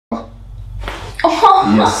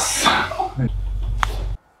Oh. Yes.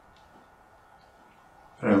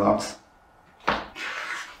 Relax.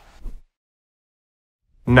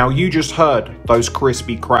 Now you just heard those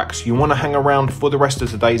crispy cracks. You want to hang around for the rest of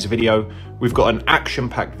today's video. We've got an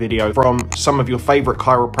action-packed video from some of your favorite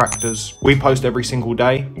chiropractors. We post every single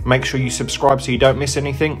day. Make sure you subscribe so you don't miss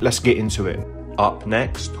anything. Let's get into it. Up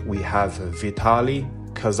next, we have Vitaly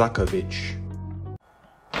Kazakovich.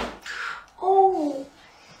 Oh.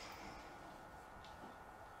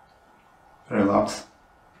 Relax.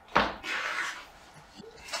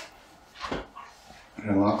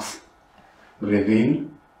 Relax. Breathe in.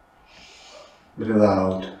 Breathe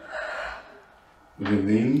out. Breathe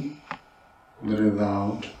in. Breathe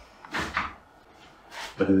out.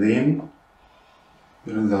 Breathe in.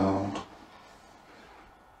 Breathe out.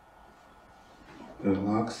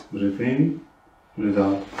 Relax. Breathe in. Breathe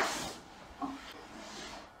out.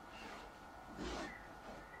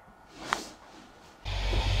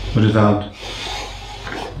 Breathe out.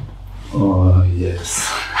 Oh, yes.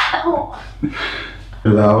 Oh.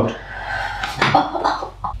 Breathe out.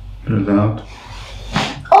 Breathe out.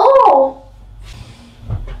 Oh.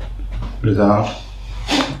 Breathe out.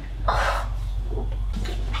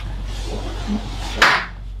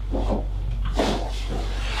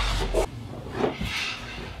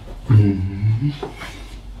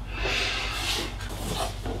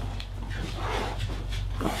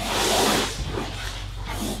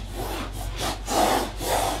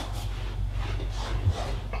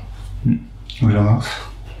 Relax.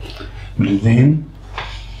 Breathe in.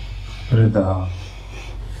 Breathe out.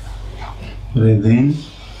 Breathe in.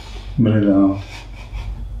 Breathe out.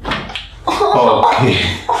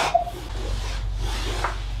 Okay.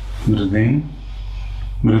 Breathe in.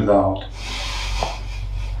 Breathe out.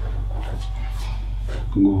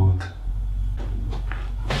 Good.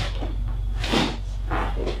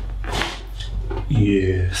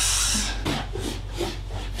 Yes.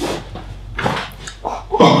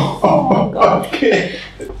 Oh my God. Okay.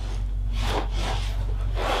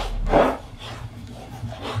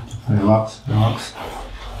 Relax, relax.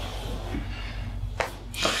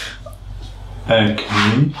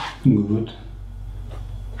 Okay, good.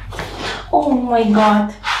 Oh my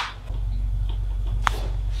God.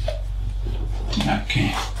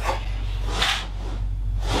 Okay.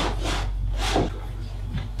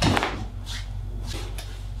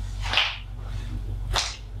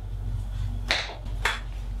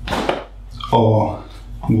 Oh,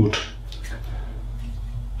 good.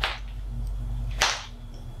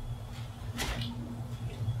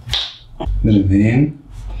 Breathe in,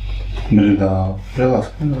 breathe out.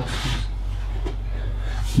 Relax, relax.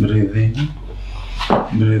 Breathe in,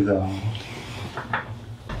 breathe out.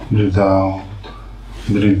 Breathe out.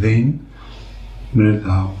 Breathe in, breathe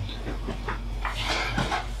out.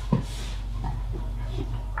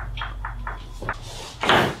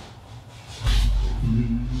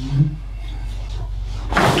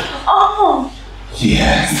 Oh.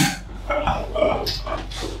 Yes.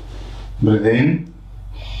 Breathe in,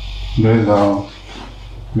 breathe out.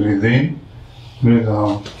 Breathe in, breathe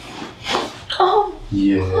out. Oh.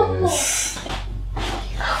 Yes.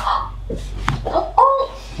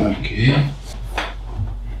 Oh. Okay.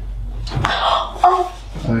 Oh.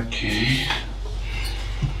 Okay.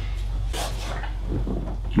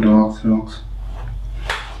 Relax, relax.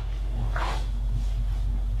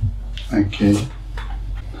 Okay.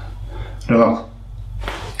 Relax.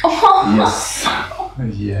 Oh. Yes.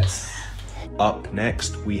 Yes. Up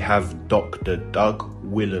next, we have Dr. Doug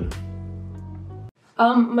Willen.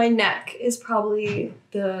 My neck is probably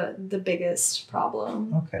the biggest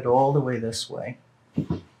problem. Okay, all the way this way.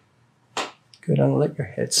 Good, and let your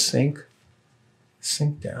head sink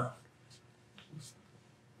down.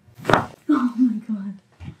 Oh my God.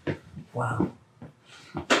 Wow.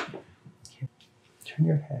 Turn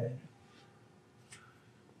your head.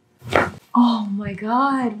 Oh my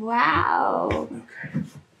God. Wow. Okay.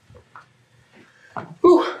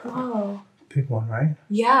 Ooh. Whoa. Big one, right?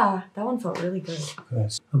 Yeah, that one felt really good.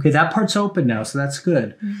 Good. Okay, that part's open now, so that's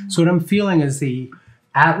good. So what I'm feeling is the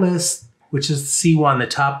atlas, which is the C1, the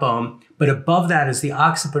top bone, but above that is the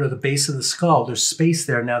occipital, the base of the skull. There's space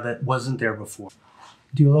there now that wasn't there before.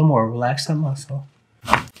 Do a little more. Relax that muscle.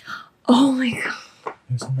 Oh my God.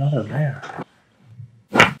 There's another there.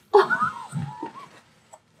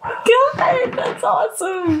 God, that's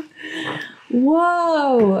awesome.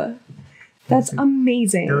 Whoa. That's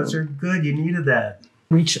amazing. Those are good. You needed that.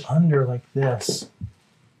 Reach under like this.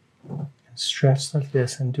 And stretch like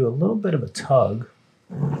this and do a little bit of a tug.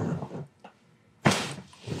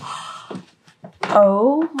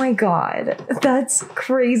 Oh my God. That's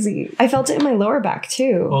crazy. I felt it in my lower back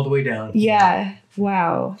too. All the way down. Yeah.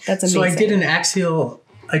 Wow. That's amazing. So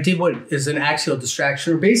I did what is an axial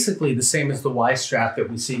distraction, or basically the same as the Y strap that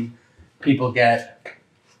we see people get.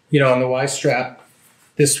 You know, on the Y strap,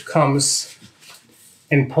 this comes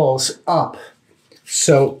and pulls up.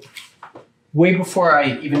 So way before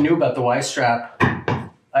I even knew about the Y strap,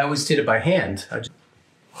 I always did it by hand.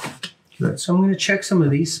 Good. So I'm going to check some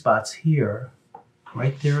of these spots here.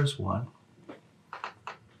 Right there is one.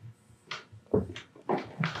 Wow.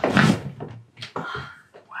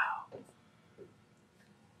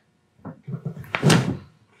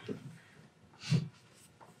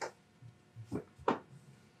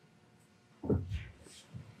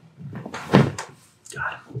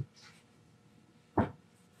 Got it.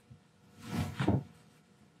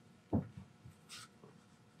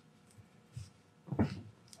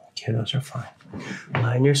 Okay, those are fine.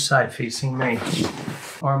 Lie on your side facing me.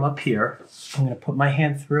 Arm up here. I'm going to put my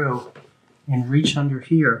hand through and reach under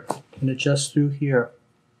here and adjust through here.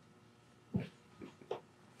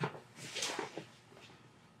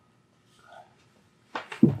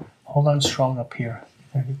 Hold on strong up here.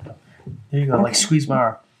 There you go. There you go. Okay. Like squeeze my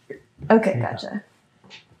arm. Okay, gotcha.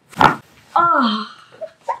 Ah,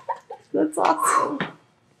 that's awesome.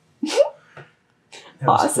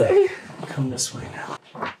 Awesome. Come this way now.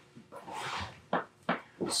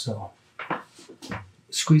 So,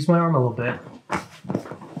 squeeze my arm a little bit.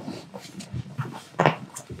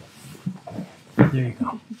 There you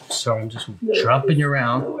go. Sorry, I'm just dropping you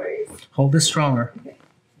around. No worries. Hold this stronger. Okay.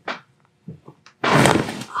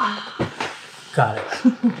 Got it.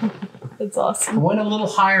 That's I awesome. went a little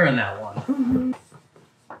higher on that one. Mm-hmm.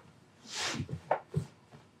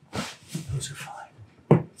 Those are fine.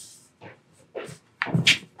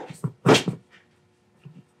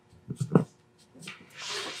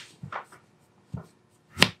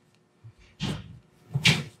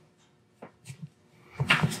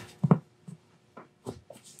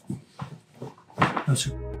 Those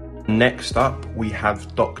are Next up, we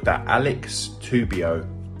have Dr. Alex Tubio.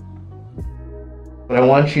 What I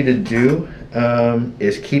want you to do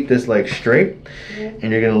is keep this leg straight, and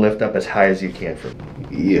you're gonna lift up as high as you can.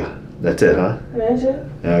 Yeah, that's it, huh? That's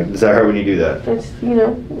it. Does that hurt when you do that? It's, you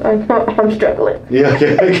know, I'm struggling. Yeah,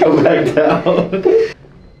 okay, go back down.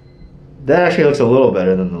 That actually looks a little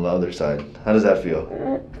better than the other side. How does that feel?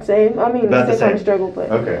 Same. I mean, About the same kind of same. struggle, but.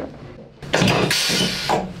 Okay.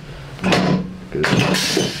 Good.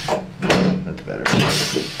 That's better.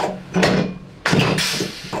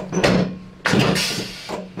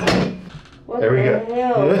 What There we the go.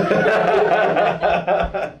 Hell?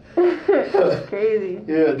 That's crazy.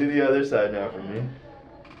 Yeah, do the other side now for me.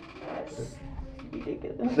 That's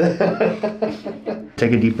ridiculous.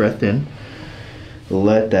 Take a deep breath in.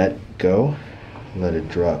 Let that go. Let it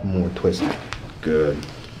drop more. Twist. Good.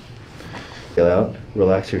 Feel out.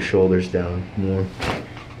 Relax your shoulders down more.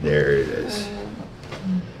 There it is.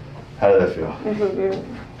 How did that feel? I feel good.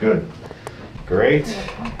 Good. Great.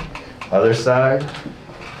 Other side.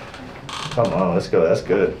 Come on, let's go. That's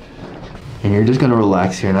good. And you're just gonna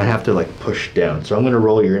relax here, and I have to like push down. So I'm gonna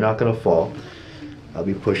roll you. You're not gonna fall. I'll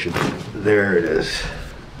be pushing. There it is.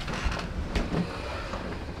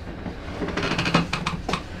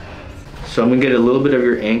 So I'm gonna get a little bit of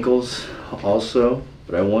your ankles also,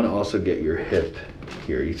 but I want to also get your hip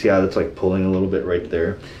here. You see how it's like pulling a little bit right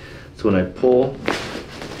there? So when I pull,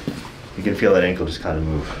 you can feel that ankle just kind of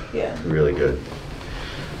move. Yeah. Really good.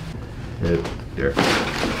 Hip, there.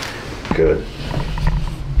 Good.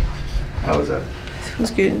 How was that?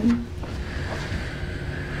 It's good.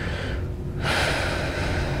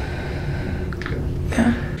 Good.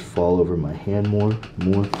 Yeah. Fall over my hand more.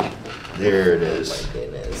 There it is. Oh my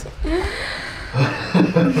goodness.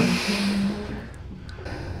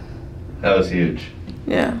 That was huge.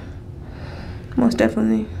 Yeah. Most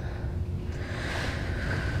definitely.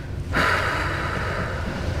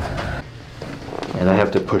 And I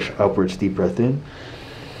have to push upwards, deep breath in.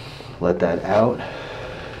 Let that out.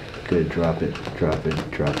 Good, drop it, drop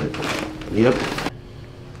it, drop it. Yep.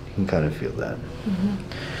 You can kind of feel that. Mm-hmm.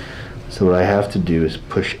 So what I have to do is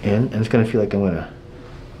push in, and it's gonna feel like I'm gonna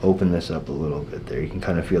open this up a little bit there. You can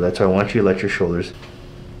kind of feel that. So I want you to let your shoulders.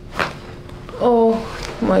 Oh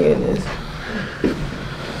my goodness.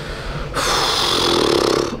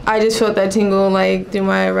 I just felt that tingle like through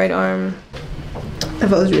my right arm. I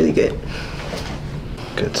felt it was really good.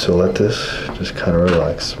 Good, so let this just kind of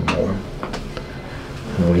relax more.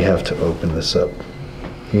 And we have to open this up.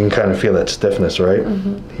 You can kind of feel that stiffness, right?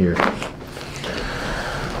 Mm-hmm. Here.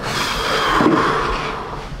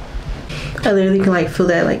 I literally can like feel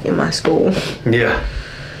that like in my skull. Yeah.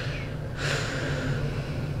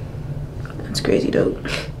 crazy dope.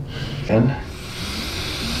 Again.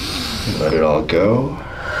 Let it all go.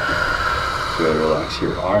 Good, relax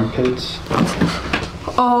your armpits.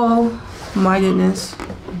 Oh my goodness.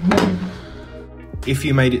 If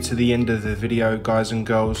you made it to the end of the video, guys and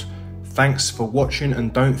girls, thanks for watching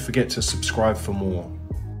and don't forget to subscribe for more.